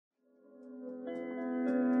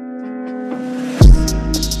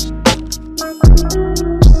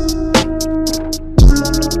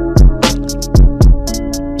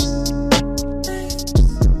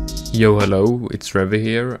Yo, hello, it's Revi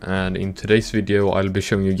here, and in today's video I'll be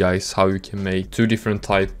showing you guys how you can make two different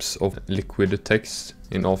types of liquid text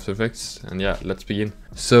in After Effects. And yeah, let's begin.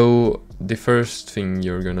 So the first thing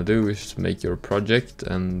you're gonna do is make your project,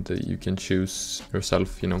 and you can choose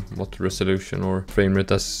yourself, what resolution or frame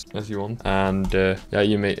rate as you want. And yeah,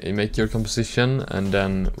 you make your composition, and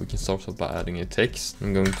then we can start off by adding a text.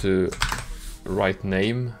 I'm going to write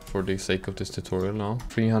name for the sake of this tutorial now,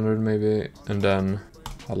 300 maybe, and then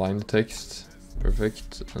align the text.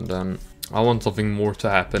 Perfect. And then I want something more to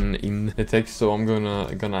happen in the text, so I'm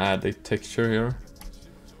gonna add a texture here.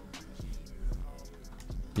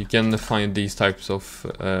 You can find these types of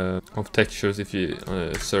textures if you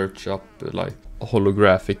search up like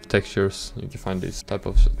holographic textures. You can find these type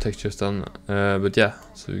of textures then. But yeah,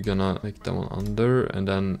 so you're gonna make that one under, and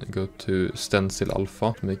then go to stencil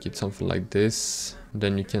alpha, make it something like this.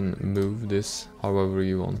 Then you can move this however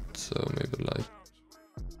you want, so maybe like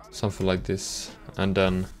something like this. And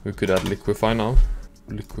then we could add liquify now.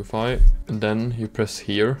 Liquify, and then you press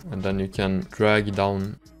here, and then you can drag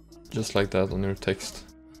down just like that on your text.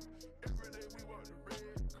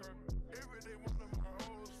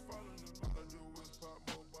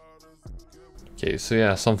 Okay, so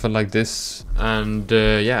yeah, something like this. And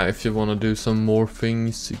yeah, if you want to do some more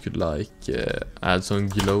things, you could like add some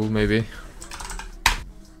glow maybe.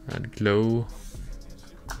 Add glow.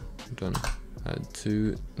 Then add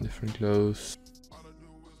two different glows.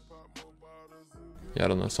 Yeah, I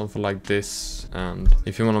don't know, something like this. And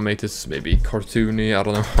if you want to make this maybe cartoony, I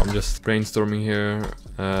don't know, I'm just brainstorming here.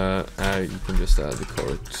 You can just add the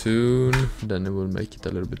cartoon, then it will make it a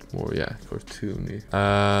little bit more, yeah, cartoony.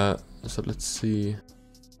 So let's see.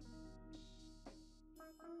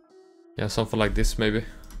 Yeah, something like this maybe.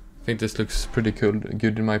 I think this looks pretty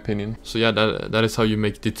good in my opinion. So yeah, that is how you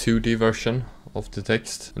make the 2D version of the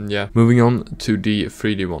text. And yeah, moving on to the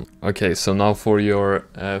 3D one. Okay, so now for your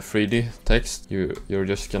 3D text, you're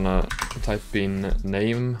just gonna type in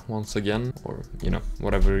name once again, or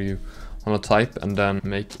whatever you want to type, and then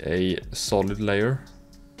make a solid layer,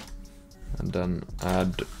 and then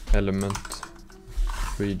add element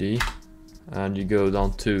 3D, and you go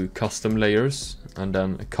down to custom layers, and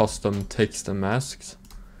then custom text and masks,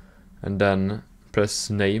 and then press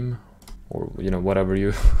name, or whatever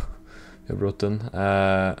you have written,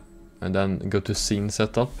 and then go to scene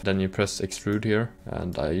setup. Then you press extrude here,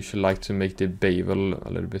 and I usually like to make the bevel a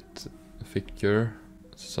little bit thicker,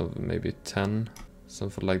 so maybe 10,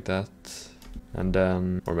 something like that. And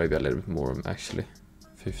then, or maybe a little bit more actually,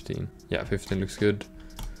 15. Yeah, 15 looks good.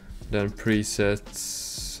 Then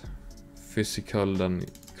presets, physical, then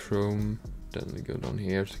chrome, then we go down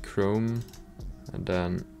here to chrome, and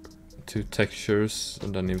then to textures,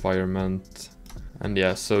 and then environment. And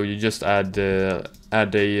yeah, so you just add a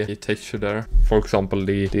texture there. For example,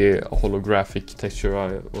 the holographic texture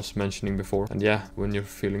I was mentioning before. And yeah, when you're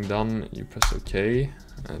feeling done, you press OK,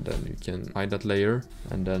 and then you can hide that layer.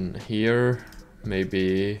 And then here,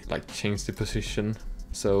 maybe like change the position.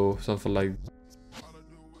 So something like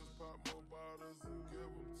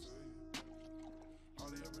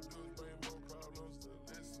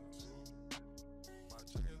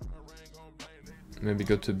maybe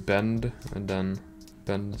go to bend, and then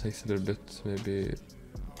bend the text a little bit, maybe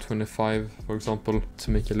 25 for example, to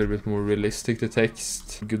make it a little bit more realistic, the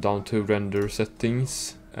text. Go down to render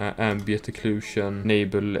settings, ambient occlusion,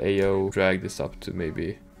 enable AO, drag this up to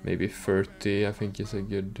maybe 30, I think is a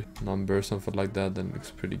good number, something like that. Then it looks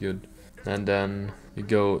pretty good. And then you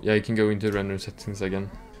can go into render settings again,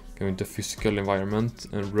 go into physical environment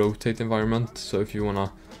and rotate environment. So if you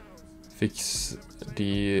wanna fix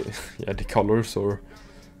the the colors, or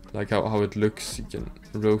like how it looks, you can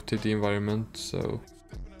rotate the environment. So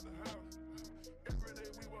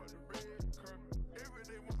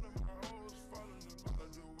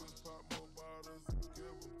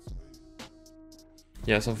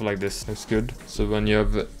yeah, something like this looks good. So when you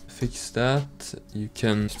have fixed that, you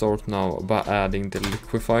can start now by adding the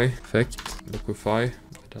liquify effect. Liquify,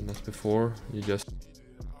 done as before. You just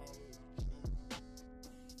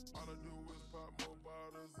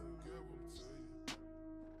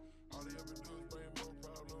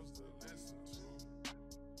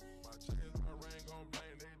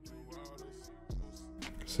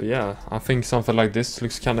so yeah, I think something like this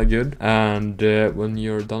looks kind of good. And when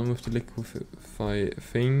you're done with the liquify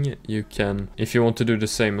thing, you can, if you want to do the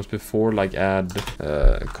same as before, like add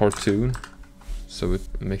cartoon, so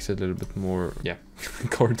it makes it a little bit more, yeah,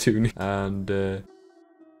 cartoony. And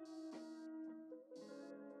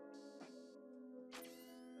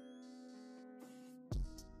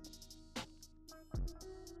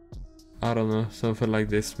I don't know, something like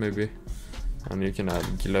this maybe. And you can add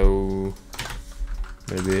glow,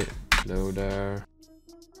 maybe glow there,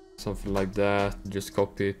 something like that. Just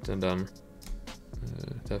copy it and then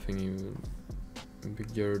that thing even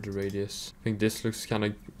bigger, the radius. I think this looks kind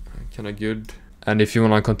of good. And if you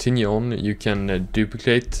want to continue on, you can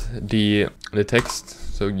duplicate the text.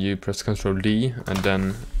 So you press Ctrl D and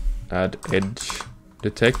then add edge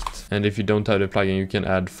detect. And if you don't have the plugin, you can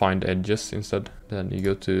add find edges instead. Then you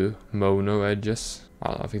go to mono edges.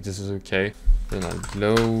 I think this is okay. Then add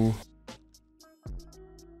glow,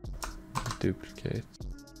 duplicate,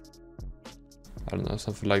 I don't know,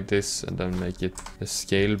 something like this, and then make it a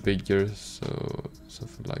scale bigger, so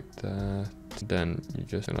something like that. Then you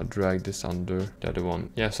just gonna drag this under the other one.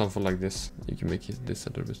 Yeah, something like this. You can make it this a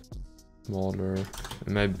little bit smaller.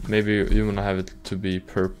 Maybe you wanna have it to be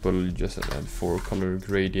purple. You just add 4 color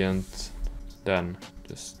gradient. Then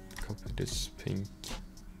just copy this pink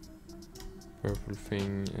purple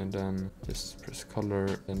thing and then just press color,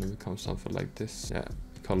 then it becomes something like this. Yeah,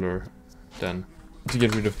 color. Then to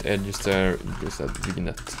get rid of the edges there, you just add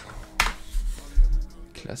vignette,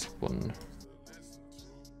 classic one.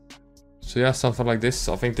 So yeah, something like this.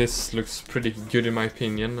 I think this looks pretty good in my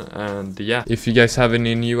opinion. And yeah, if you guys have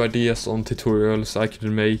any new ideas on tutorials I could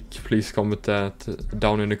make, please comment that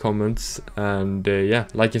down in the comments. And yeah,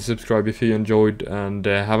 like and subscribe if you enjoyed, and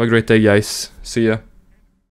have a great day guys. See ya.